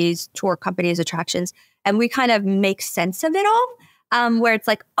 DMOs, CVBs, tour companies, attractions, and we kind of make sense of it all. Where it's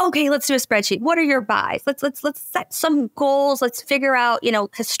like, okay, let's do a spreadsheet. What are your buys? Let's set some goals. Let's figure out,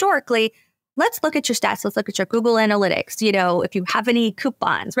 historically, let's look at your stats. Let's look at your Google Analytics, if you have any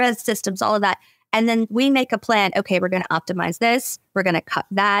coupons, res systems, all of that. And then we make a plan. Okay, we're going to optimize this. We're going to cut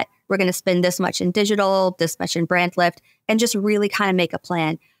that. We're going to spend this much in digital, this much in brand lift, and just really kind of make a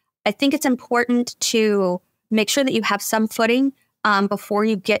plan. I think it's important to make sure that you have some footing before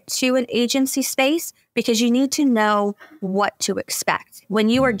you get to an agency space, because you need to know what to expect. When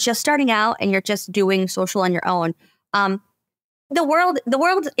you are just starting out and you're just doing social on your own, the world,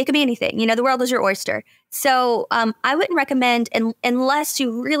 it could be anything. The world is your oyster. So I wouldn't recommend, unless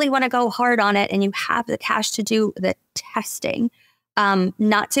you really want to go hard on it and you have the cash to do the testing,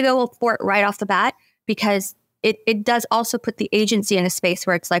 not to go for it right off the bat, because it does also put the agency in a space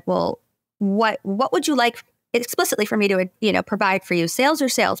where it's like, well, what would you like explicitly for me to, provide for you, sales or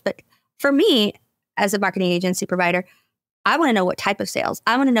sales? But for me, as a marketing agency provider, I want to know what type of sales.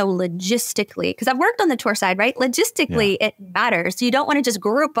 I want to know logistically, because I've worked on the tour side, right? Logistically, it matters. You don't want to just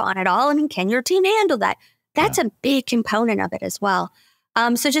group on it all. I mean, can your team handle that? That's a big component of it as well.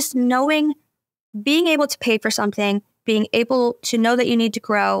 So just knowing, being able to pay for something, being able to know that you need to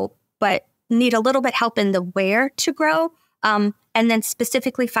grow, but need a little bit help in the where to grow. And then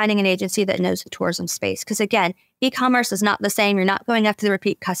specifically finding an agency that knows the tourism space. Because again, e-commerce is not the same. You're not going after the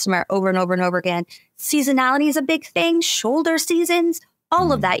repeat customer over and over and over again. Seasonality is a big thing. Shoulder seasons,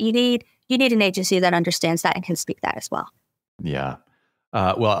 all of that. You need an agency that understands that and can speak that as well. Yeah.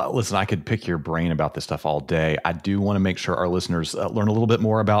 Well, listen, I could pick your brain about this stuff all day. I do want to make sure our listeners learn a little bit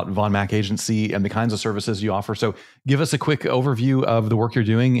more about Von Mack Agency and the kinds of services you offer. So give us a quick overview of the work you're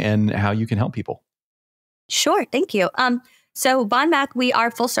doing and how you can help people. Sure. Thank you. So Von Mack, we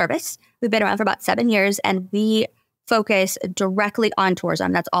are full service. We've been around for about 7 years, and we focus directly on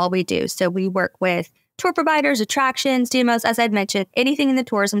tourism. That's all we do. So we work with tour providers, attractions, DMOs, as I've mentioned, anything in the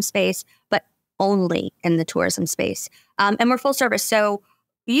tourism space, but only in the tourism space. And we're full service. So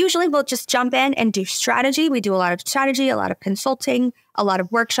usually we'll just jump in and do strategy. We do a lot of strategy, a lot of consulting, a lot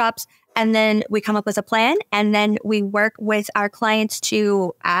of workshops, and then we come up with a plan. And then we work with our clients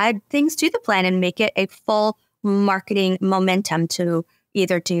to add things to the plan and make it a full marketing momentum to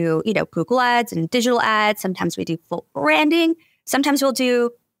either do, Google ads and digital ads. Sometimes we do full branding. Sometimes we'll do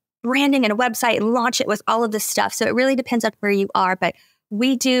branding and a website and launch it with all of this stuff. So it really depends on where you are, but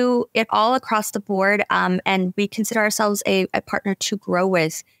we do it all across the board. And we consider ourselves a partner to grow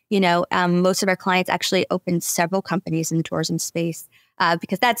with. Most of our clients actually open several companies in the tourism space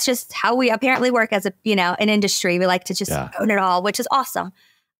because that's just how we apparently work as an industry. We like to just own it all, which is awesome.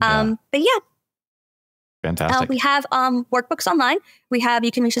 But yeah. Fantastic. We have workbooks online.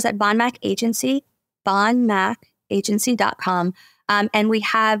 You can reach us at Von Mack Agency, vonmackagency.com. And we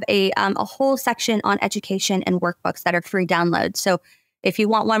have a whole section on education and workbooks that are free downloads. So if you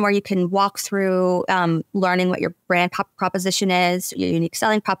want one where you can walk through learning what your brand proposition is, your unique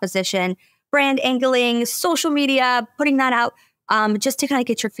selling proposition, brand angling, social media, putting that out, just to kind of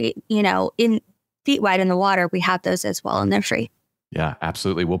get your feet, feet wide in the water, we have those as well, and they're free. Yeah,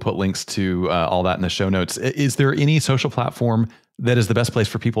 absolutely. We'll put links to all that in the show notes. Is there any social platform that is the best place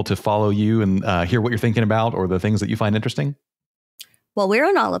for people to follow you and hear what you're thinking about or the things that you find interesting? Well, we're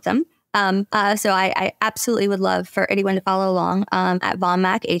on all of them. So I absolutely would love for anyone to follow along at Von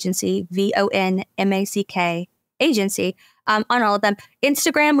Mack Agency, VONMACK Agency, on all of them.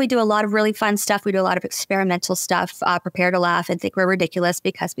 Instagram, we do a lot of really fun stuff. We do a lot of experimental stuff, prepare to laugh and think we're ridiculous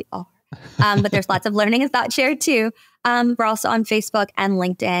because we are. But there's lots of learning and thought shared too. We're also on Facebook and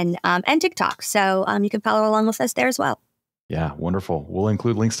LinkedIn and TikTok. So you can follow along with us there as well. Yeah, wonderful. We'll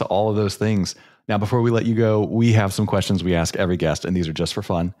include links to all of those things. Now, before we let you go, we have some questions we ask every guest, and these are just for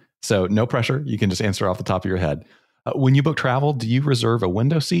fun. So no pressure. You can just answer off the top of your head. When you book travel, do you reserve a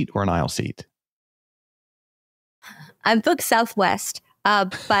window seat or an aisle seat? I booked Southwest,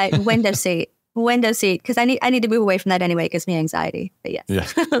 but window seat. Window seat, because I need to move away from that anyway. It gives me anxiety. But yes. Yeah.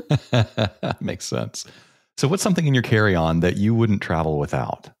 Makes sense. So what's something in your carry-on that you wouldn't travel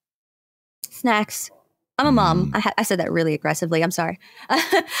without? Snacks. I'm a mom. I said that really aggressively. I'm sorry.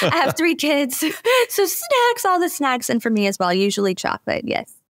 I have 3 kids. So snacks, all the snacks. And for me as well, usually chocolate.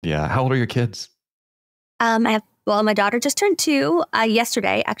 Yes. Yeah. How old are your kids? My daughter just turned 2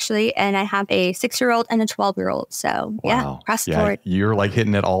 yesterday, actually, and I have a 6-year-old and a 12-year-old. So yeah, across the board. You're like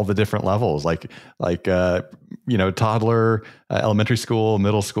hitting at all the different levels, like toddler, elementary school,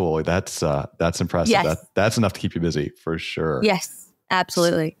 middle school. That's impressive. Yes. That's enough to keep you busy for sure. Yes,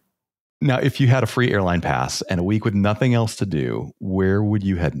 absolutely. Now, if you had a free airline pass and a week with nothing else to do, where would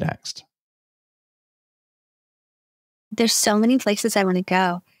you head next? There's so many places I want to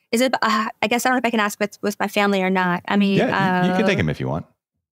go. Is it? I guess I don't know if I can ask with my family or not. I mean, yeah, you can take them if you want.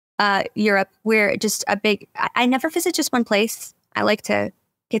 Europe. We're just a big. I never visit just one place. I like to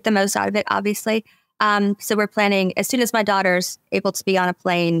get the most out of it, obviously. So we're planning as soon as my daughter's able to be on a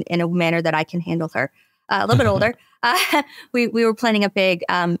plane in a manner that I can handle her. A little bit older. We were planning a big.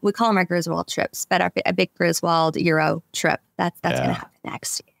 We call them our Griswold trips, but a big Griswold Euro trip. That's going to happen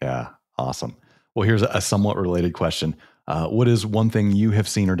next. Yeah, awesome. Well, here's a somewhat related question. What is one thing you have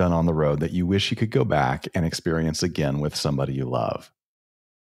seen or done on the road that you wish you could go back and experience again with somebody you love?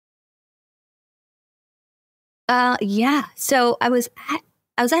 Yeah. So I was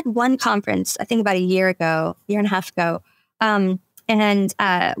at one conference, I think about a year and a half ago. And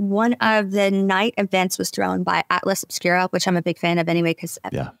one of the night events was thrown by Atlas Obscura, which I'm a big fan of anyway, because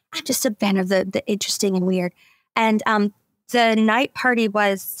I'm just a fan of the interesting and weird. And the night party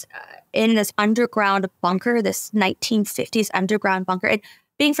was in this underground bunker, this 1950s underground bunker. And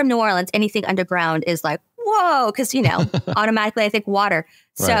being from New Orleans, anything underground is like, whoa, because, automatically I think water.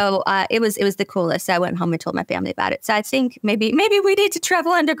 Right. So it was the coolest. So I went home and told my family about it. So I think maybe we need to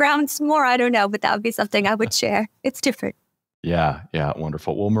travel underground some more. I don't know, but that would be something I would share. It's different. Yeah,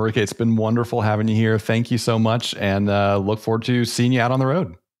 wonderful. Well, Marica, it's been wonderful having you here. Thank you so much, and look forward to seeing you out on the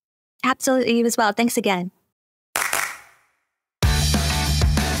road. Absolutely, you as well. Thanks again.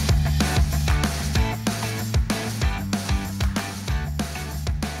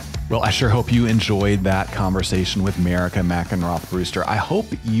 Well, I sure hope you enjoyed that conversation with Marica Mackenroth Brewster. I hope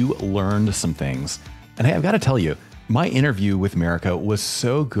you learned some things. And hey, I've got to tell you, my interview with Marica was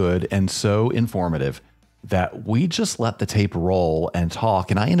so good and so informative that we just let the tape roll and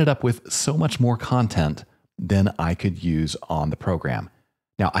talk, and I ended up with so much more content than I could use on the program.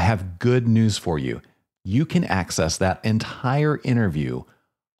 Now, I have good news for you. You can access that entire interview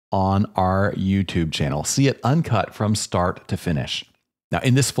on our YouTube channel. See it uncut from start to finish. Now,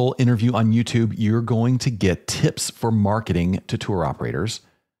 in this full interview on YouTube, you're going to get tips for marketing to tour operators.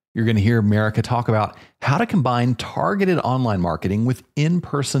 You're going to hear Marica talk about how to combine targeted online marketing with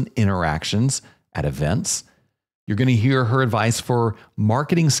in-person interactions at events. You're going to hear her advice for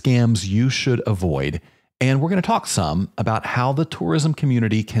marketing scams you should avoid. And we're going to talk some about how the tourism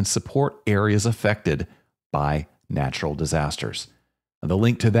community can support areas affected by natural disasters. The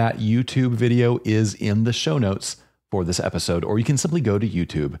link to that YouTube video is in the show notes for this episode, or you can simply go to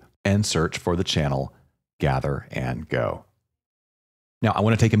YouTube and search for the channel Gather and Go. Now, I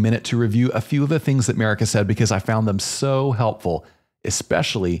want to take a minute to review a few of the things that Marica said because I found them so helpful,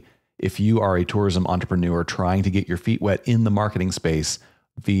 especially if you are a tourism entrepreneur trying to get your feet wet in the marketing space.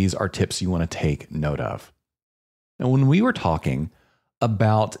 These are tips you want to take note of. Now, when we were talking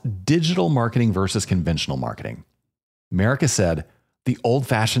about digital marketing versus conventional marketing, Marica said the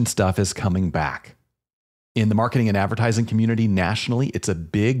old-fashioned stuff is coming back. In the marketing and advertising community nationally, it's a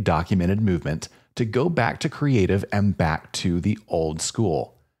big documented movement to go back to creative and back to the old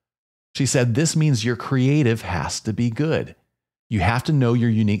school. She said this means your creative has to be good. You have to know your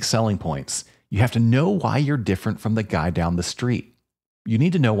unique selling points. You have to know why you're different from the guy down the street. You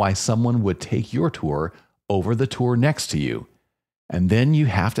need to know why someone would take your tour over the tour next to you. And then you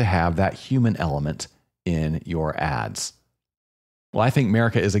have to have that human element in your ads. Well, I think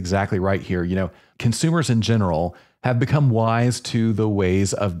Marica is exactly right here. Consumers in general have become wise to the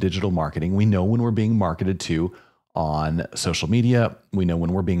ways of digital marketing. We know when we're being marketed to on social media. We know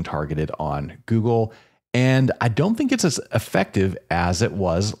when we're being targeted on Google. And I don't think it's as effective as it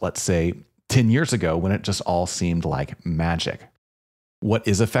was, let's say, 10 years ago when it just all seemed like magic. What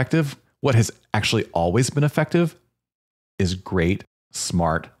is effective? What has actually always been effective is great,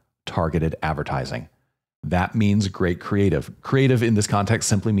 smart, targeted advertising. That means great creative. Creative in this context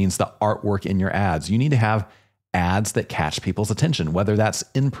simply means the artwork in your ads. You need to have ads that catch people's attention, whether that's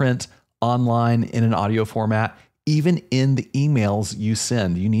in print, online, in an audio format, even in the emails you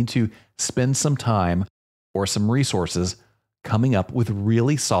send. You need to spend some time or some resources coming up with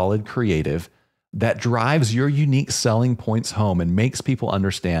really solid creative that drives your unique selling points home and makes people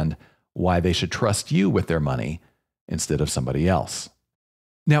understand why they should trust you with their money instead of somebody else.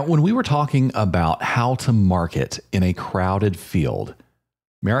 Now, when we were talking about how to market in a crowded field,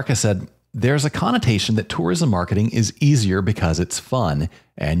 Marica said there's a connotation that tourism marketing is easier because it's fun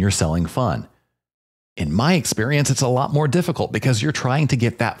and you're selling fun. In my experience, it's a lot more difficult because you're trying to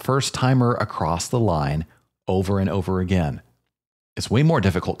get that first timer across the line over and over again. It's way more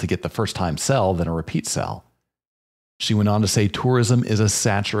difficult to get the first time sell than a repeat sell. She went on to say tourism is a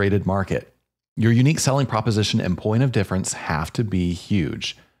saturated market. Your unique selling proposition and point of difference have to be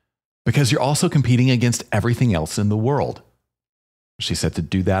huge because you're also competing against everything else in the world. She said to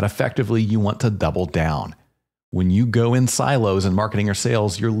do that effectively, you want to double down. When you go in silos in marketing or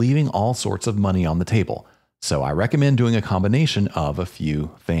sales, you're leaving all sorts of money on the table. So I recommend doing a combination of a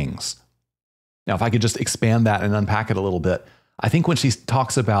few things. Now, if I could just expand that and unpack it a little bit, I think when she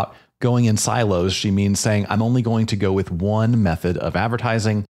talks about going in silos, she means saying, I'm only going to go with one method of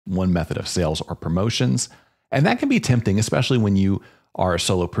advertising, one method of sales or promotions. And that can be tempting, especially when you are a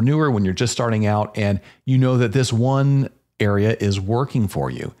solopreneur, when you're just starting out and you know that this one area is working for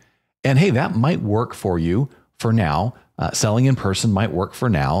you. And hey, that might work for you for now. Selling in person might work for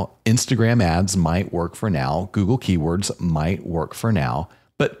now. Instagram ads might work for now. Google keywords might work for now.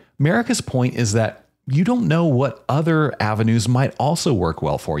 But Marica's point is that you don't know what other avenues might also work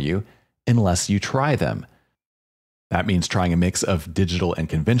well for you unless you try them. That means trying a mix of digital and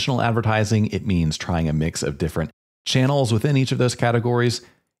conventional advertising. It means trying a mix of different channels within each of those categories.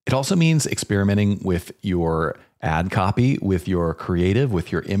 It also means experimenting with your ad copy, with your creative,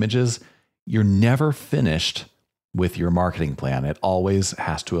 with your images. You're never finished with your marketing plan. It always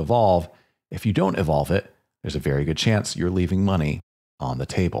has to evolve. If you don't evolve it, there's a very good chance you're leaving money on the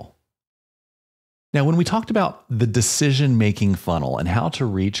table. Now, when we talked about the decision-making funnel and how to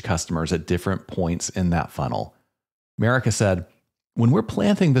reach customers at different points in that funnel, Marica said, when we're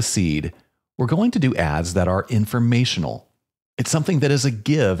planting the seed, we're going to do ads that are informational. It's something that is a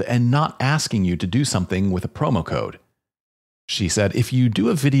give and not asking you to do something with a promo code. She said, if you do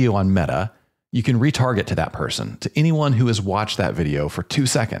a video on Meta, you can retarget to that person, to anyone who has watched that video for 2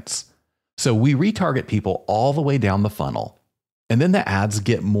 seconds. So we retarget people all the way down the funnel, and then the ads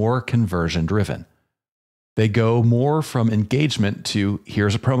get more conversion driven. They go more from engagement to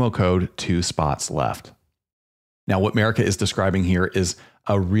here's a promo code, 2 spots left. Now, what Marica is describing here is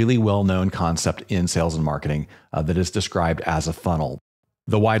a really well-known concept in sales and marketing that is described as a funnel.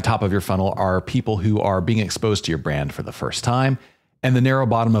 The wide top of your funnel are people who are being exposed to your brand for the first time, and the narrow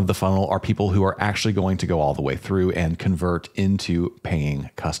bottom of the funnel are people who are actually going to go all the way through and convert into paying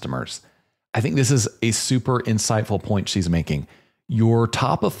customers. I think this is a super insightful point she's making. Your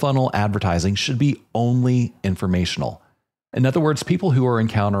top of funnel advertising should be only informational. In other words, people who are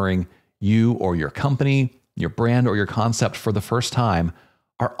encountering you or your company, your brand or your concept for the first time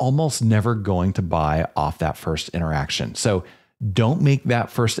are almost never going to buy off that first interaction. So don't make that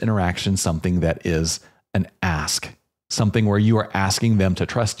first interaction something that is an ask, something where you are asking them to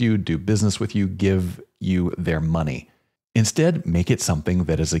trust you, do business with you, give you their money. Instead, make it something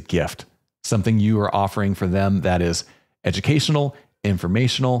that is a gift, something you are offering for them that is educational,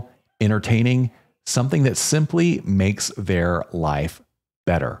 informational, entertaining, something that simply makes their life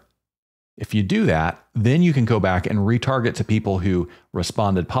better. If you do that, then you can go back and retarget to people who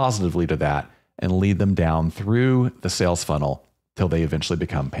responded positively to that and lead them down through the sales funnel till they eventually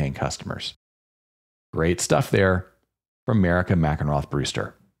become paying customers. Great stuff there from Marica Mackenroth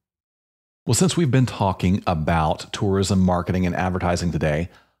Brewster. Well, since we've been talking about tourism marketing and advertising today,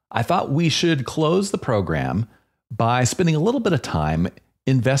 I thought we should close the program by spending a little bit of time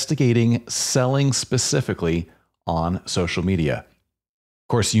investigating selling specifically on social media.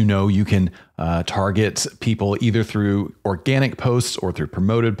 Of course, you can target people either through organic posts or through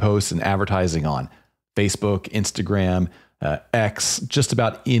promoted posts and advertising on Facebook, Instagram, X, just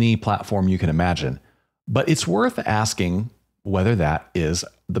about any platform you can imagine. But it's worth asking whether that is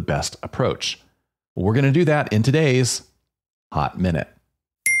the best approach. We're going to do that in today's Hot Minute.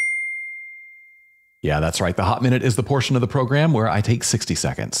 Yeah, that's right. The Hot Minute is the portion of the program where I take 60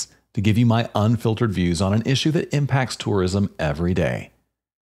 seconds to give you my unfiltered views on an issue that impacts tourism every day.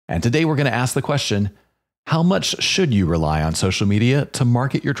 And today we're going to ask the question, how much should you rely on social media to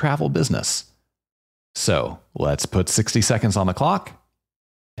market your travel business? So let's put 60 seconds on the clock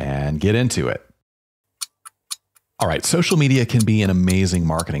and get into it. All right, social media can be an amazing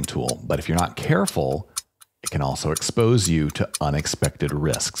marketing tool, but if you're not careful, it can also expose you to unexpected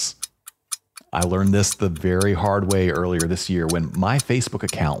risks. I learned this the very hard way earlier this year when my Facebook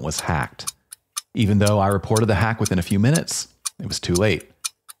account was hacked. Even though I reported the hack within a few minutes, it was too late.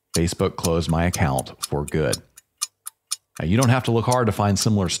 Facebook closed my account for good. Now, you don't have to look hard to find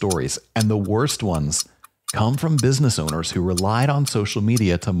similar stories, and the worst ones come from business owners who relied on social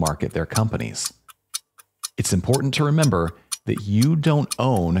media to market their companies. It's important to remember that you don't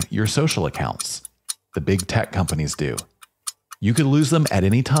own your social accounts. The big tech companies do. You could lose them at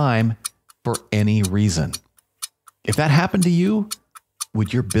any time for any reason. If that happened to you,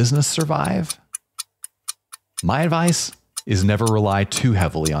 would your business survive? My advice is never rely too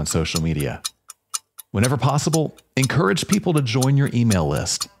heavily on social media. Whenever possible, encourage people to join your email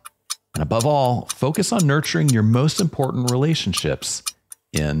list. And above all, focus on nurturing your most important relationships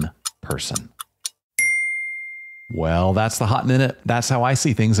in person. Well, that's the Hot Minute. That's how I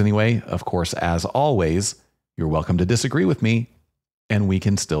see things anyway. Of course, as always, you're welcome to disagree with me, and we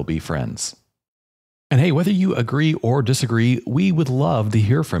can still be friends. And hey, whether you agree or disagree, we would love to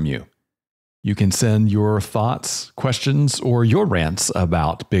hear from you. You can send your thoughts, questions, or your rants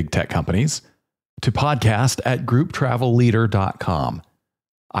about big tech companies to podcast@grouptravelleader.com.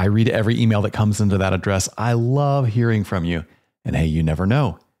 I read every email that comes into that address. I love hearing from you. And hey, you never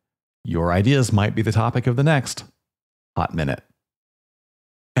know. Your ideas might be the topic of the next Hot Minute.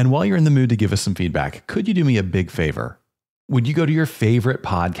 And while you're in the mood to give us some feedback, could you do me a big favor? Would you go to your favorite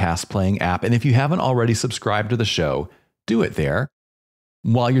podcast playing app? And if you haven't already subscribed to the show, do it there.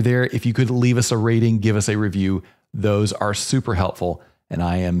 While you're there, if you could leave us a rating, give us a review, those are super helpful. And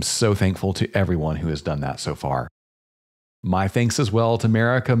I am so thankful to everyone who has done that so far. My thanks as well to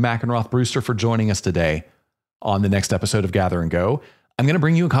Marica Mackenroth Brewster for joining us today. On the next episode of Gather and Go, I'm going to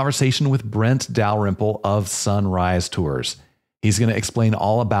bring you a conversation with Brent Dalrymple of Sunrise Tours. He's going to explain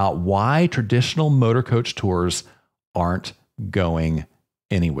all about why traditional motor coach tours aren't going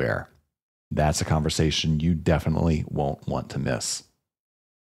anywhere. That's a conversation you definitely won't want to miss.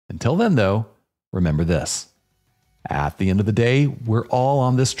 Until then, though, remember this. At the end of the day, we're all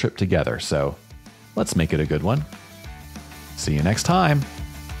on this trip together, so let's make it a good one. See you next time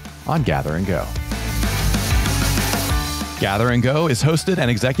on Gather and Go. Gather and Go is hosted and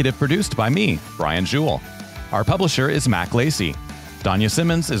executive produced by me, Brian Jewell. Our publisher is Mac Lacey. Danya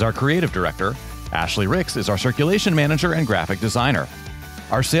Simmons is our creative director. Ashley Ricks is our circulation manager and graphic designer.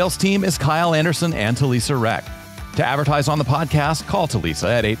 Our sales team is Kyle Anderson and Talisa Reck. To advertise on the podcast, call Talisa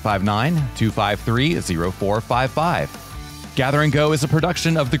at 859-253-0455. Gather and Go is a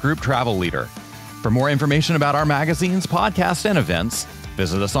production of the Group Travel Leader. For more information about our magazines, podcasts, and events,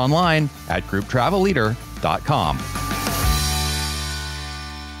 visit us online at grouptravelleader.com.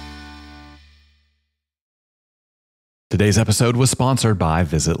 Today's episode was sponsored by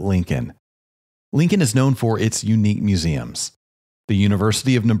Visit Lincoln. Lincoln is known for its unique museums. The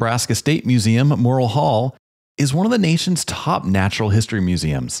University of Nebraska State Museum, Morrill Hall, is one of the nation's top natural history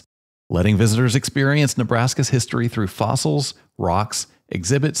museums, letting visitors experience Nebraska's history through fossils, rocks,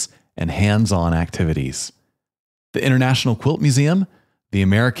 exhibits, and hands-on activities. The International Quilt Museum, the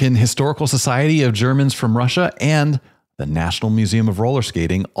American Historical Society of Germans from Russia, and the National Museum of Roller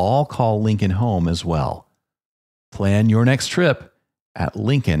Skating all call Lincoln home as well. Plan your next trip at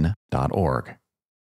lincoln.org.